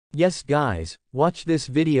Yes guys, watch this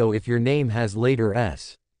video if your name has letter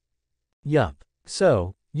S. Yup.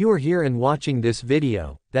 So, you are here and watching this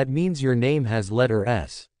video, that means your name has letter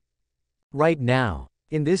S. Right now,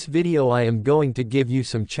 in this video I am going to give you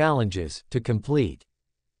some challenges to complete.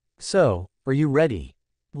 So, are you ready?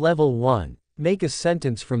 Level 1. Make a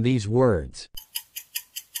sentence from these words.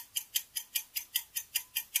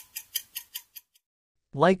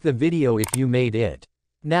 Like the video if you made it.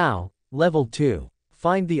 Now, level 2.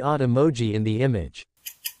 Find the odd emoji in the image.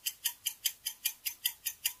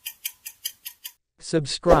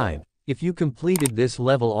 Subscribe, if you completed this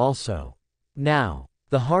level also. Now,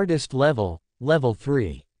 the hardest level, level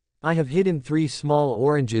 3. I have hidden 3 small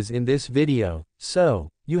oranges in this video, so,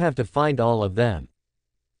 you have to find all of them.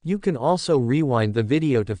 You can also rewind the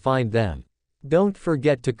video to find them. Don't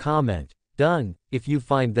forget to comment, done, if you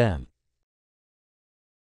find them.